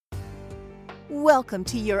Welcome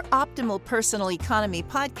to your Optimal Personal Economy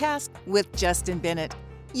podcast with Justin Bennett.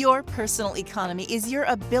 Your personal economy is your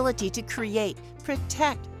ability to create,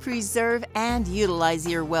 protect, preserve, and utilize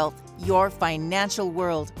your wealth, your financial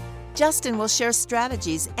world. Justin will share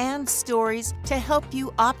strategies and stories to help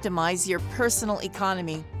you optimize your personal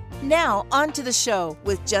economy. Now, on to the show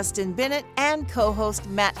with Justin Bennett and co-host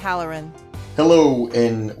Matt Halloran. Hello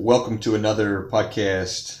and welcome to another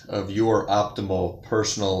podcast of Your Optimal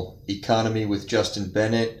Personal Economy with Justin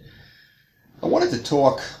Bennett. I wanted to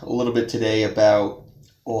talk a little bit today about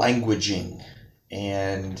languaging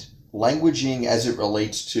and languaging as it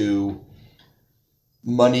relates to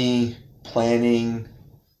money, planning,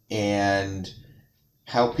 and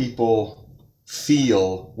how people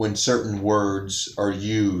feel when certain words are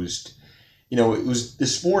used. You know, it was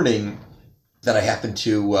this morning that I happened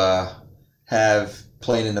to have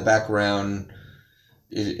playing in the background.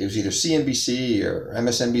 It was either CNBC or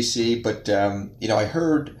MSNBC, but I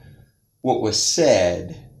heard what was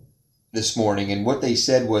said this morning, and what they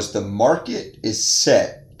said was the market is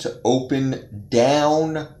set to open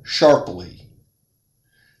down sharply.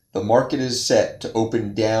 The market is set to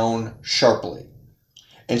open down sharply.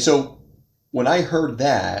 And so when I heard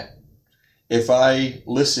that, if I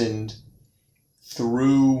listened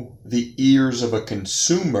through the ears of a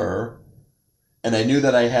consumer, and I knew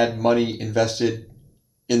that I had money invested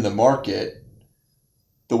in the market,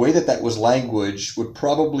 the way that that was language would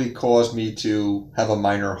probably cause me to have a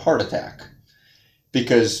minor heart attack,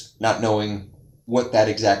 because not knowing what that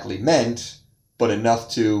exactly meant, but enough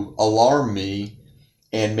to alarm me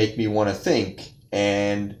and make me want to think.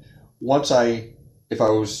 And if I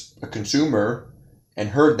was a consumer and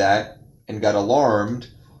heard that and got alarmed,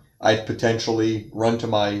 I'd potentially run to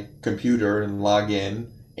my computer and log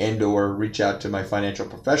in and or reach out to my financial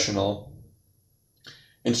professional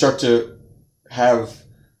and start to have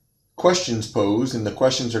questions posed, and the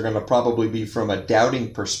questions are going to probably be from a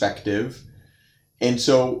doubting perspective. And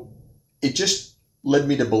so it just led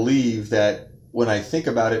me to believe that when I think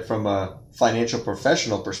about it from a financial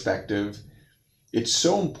professional perspective, it's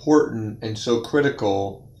so important and so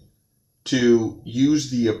critical to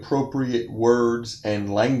use the appropriate words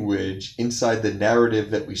and language inside the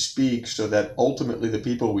narrative that we speak, so that ultimately the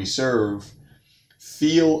people we serve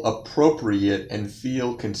feel appropriate and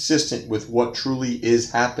feel consistent with what truly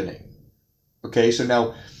is happening. Okay, so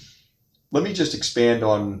now let me just expand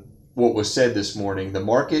on what was said this morning. The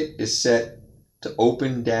market is set to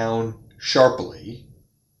open down sharply.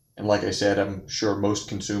 And like I said, I'm sure most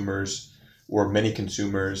consumers, or many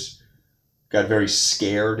consumers, got very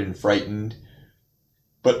scared and frightened.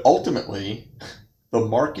 But ultimately, the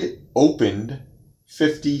market opened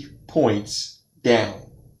 50 points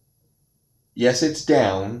down. Yes, it's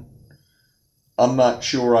down. I'm not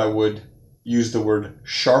sure I would use the word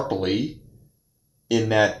sharply in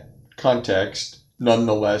that context.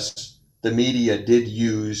 Nonetheless, the media did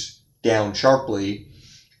use down sharply.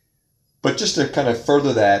 But just to kind of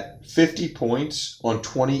further that, 50 points on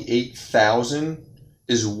 28,000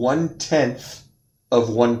 is 1/10 of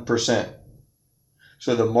 1%.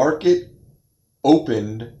 So the market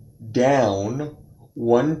opened down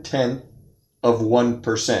 1/10 of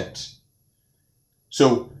 1%.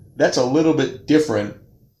 So that's a little bit different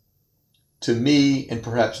to me and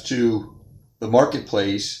perhaps to the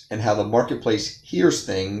marketplace and how the marketplace hears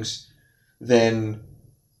things than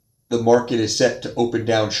the market is set to open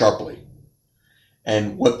down sharply,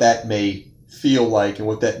 and what that may feel like and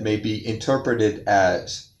what that may be interpreted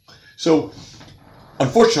as. So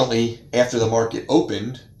unfortunately, after the market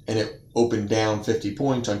opened, and it opened down 50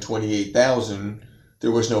 points on 28,000,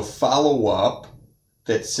 there was no follow-up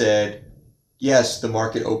that said, yes, the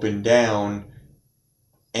market opened down,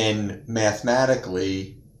 and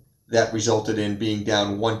mathematically that resulted in being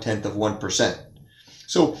down 1/10 of 1%.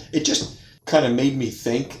 So it just kind of made me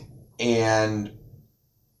think, and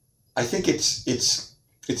I think it's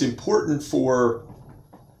important for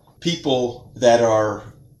people that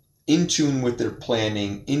are in tune with their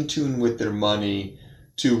planning, in tune with their money,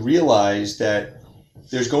 to realize that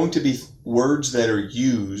there's going to be words that are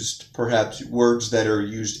used, perhaps words that are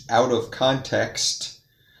used out of context,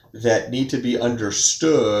 that need to be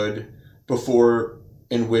understood before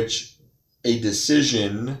in which a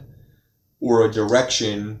decision or a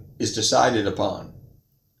direction is decided upon.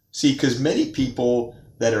 See, because many people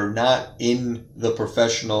that are not in the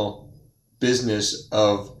professional business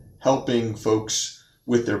of helping folks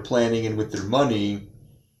with their planning and with their money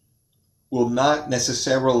will not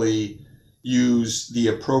necessarily use the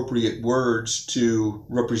appropriate words to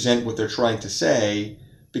represent what they're trying to say,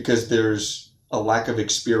 because there's a lack of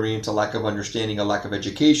experience, a lack of understanding, a lack of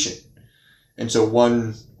education. And so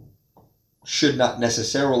one should not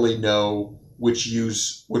necessarily know which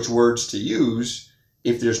words to use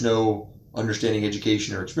if there's no understanding,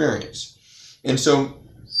 education, or experience. And so,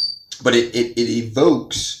 but it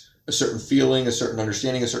evokes a certain feeling, a certain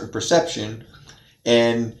understanding, a certain perception,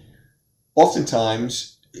 and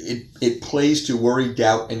oftentimes it plays to worry,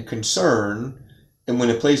 doubt, and concern. And when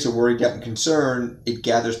it plays to worry, doubt, and concern, it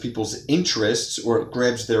gathers people's interests, or it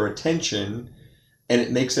grabs their attention, and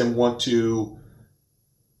it makes them want to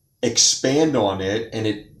expand on it, and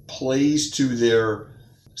it plays to their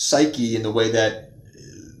psyche in the way that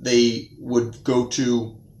they would go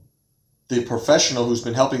to the professional who's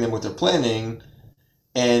been helping them with their planning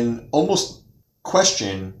and almost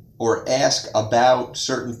question or ask about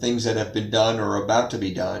certain things that have been done or about to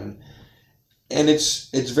be done. And it's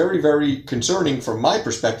very, very concerning from my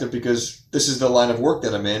perspective, because this is the line of work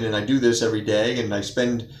that I'm in, and I do this every day, and I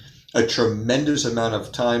spend a tremendous amount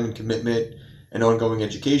of time and commitment and ongoing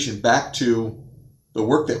education back to the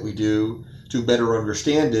work that we do to better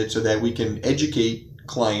understand it, so that we can educate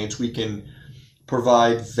clients, we can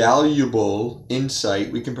provide valuable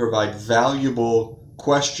insight, we can provide valuable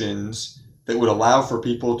questions that would allow for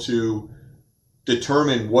people to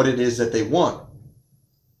determine what it is that they want.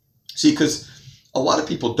 See, because a lot of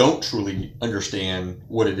people don't truly understand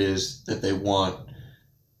what it is that they want,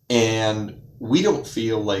 and we don't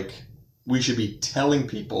feel like we should be telling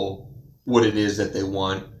people what it is that they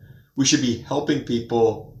want. We should be helping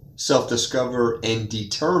people self-discover and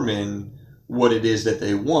determine what it is that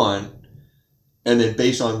they want. And then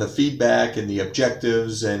based on the feedback and the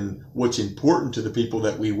objectives and what's important to the people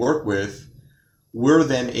that we work with, we're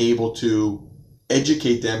then able to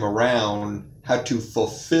educate them around how to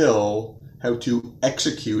fulfill, how to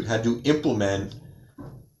execute, how to implement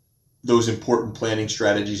those important planning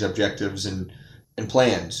strategies, objectives, and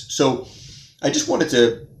plans. So I just wanted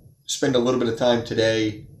to spend a little bit of time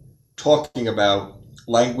today talking about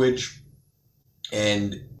language,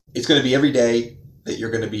 and it's going to be every day that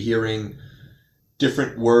you're going to be hearing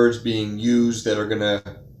different words being used that are going to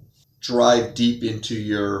drive deep into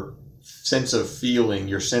your sense of feeling,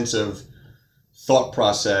 your sense of thought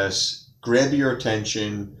process, grab your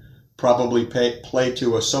attention, probably play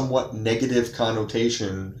to a somewhat negative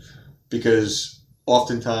connotation, because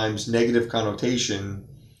oftentimes negative connotation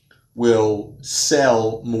will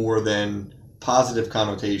sell more than positive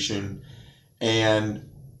connotation. And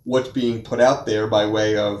what's being put out there by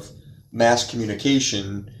way of mass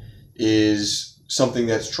communication is something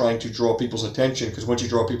that's trying to draw people's attention, because once you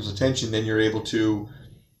draw people's attention, then you're able to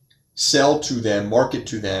sell to them, market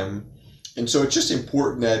to them. And so it's just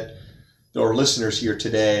important that our listeners here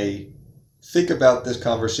today think about this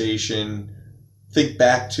conversation, think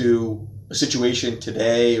back to a situation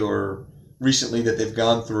today or recently that they've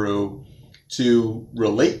gone through to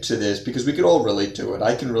relate to this, because we could all relate to it.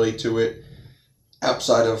 I can relate to it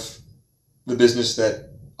outside of the business that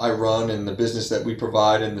I run and the business that we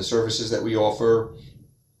provide and the services that we offer.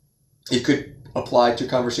 It could apply to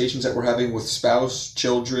conversations that we're having with spouse,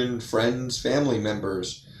 children, friends, family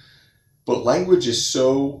members. But language is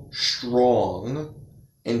so strong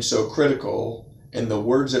and so critical, and the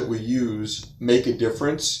words that we use make a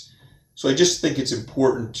difference. So I just think it's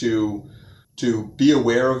important to be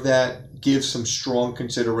aware of that, give some strong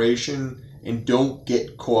consideration, and don't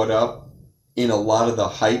get caught up in a lot of the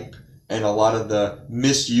hype and a lot of the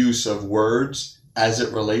misuse of words as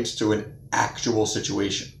it relates to an actual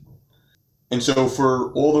situation. And so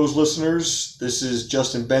for all those listeners, this is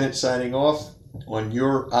Justin Bennett signing off on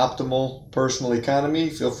Your Optimal Personal Economy.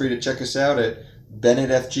 Feel free to check us out at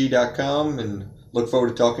bennettfg.com, and look forward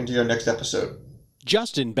to talking to you on next episode.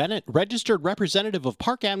 Justin Bennett, registered representative of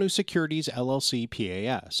Park Avenue Securities, LLC,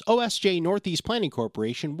 PAS, OSJ Northeast Planning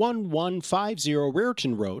Corporation, 1150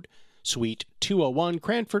 Raritan Road, Suite 201,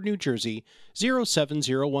 Cranford, New Jersey,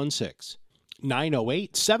 07016,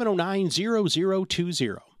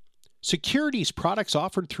 908-709-0020. Securities products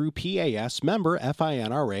offered through PAS, member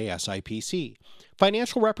FINRA SIPC.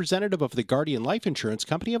 Financial representative of the Guardian Life Insurance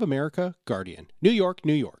Company of America, Guardian, New York,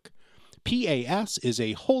 New York. PAS is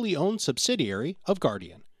a wholly owned subsidiary of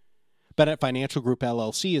Guardian. Bennett Financial Group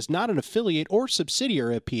LLC is not an affiliate or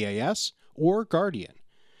subsidiary of PAS or Guardian.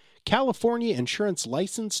 California Insurance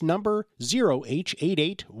License Number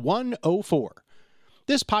 0H88104.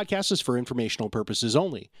 This podcast is for informational purposes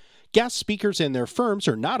only. Guest speakers and their firms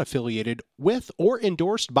are not affiliated with or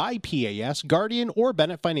endorsed by PAS, Guardian, or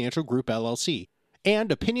Bennett Financial Group LLC,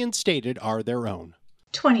 and opinions stated are their own.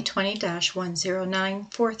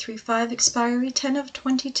 2020-109435, expiry 10 of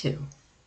 22.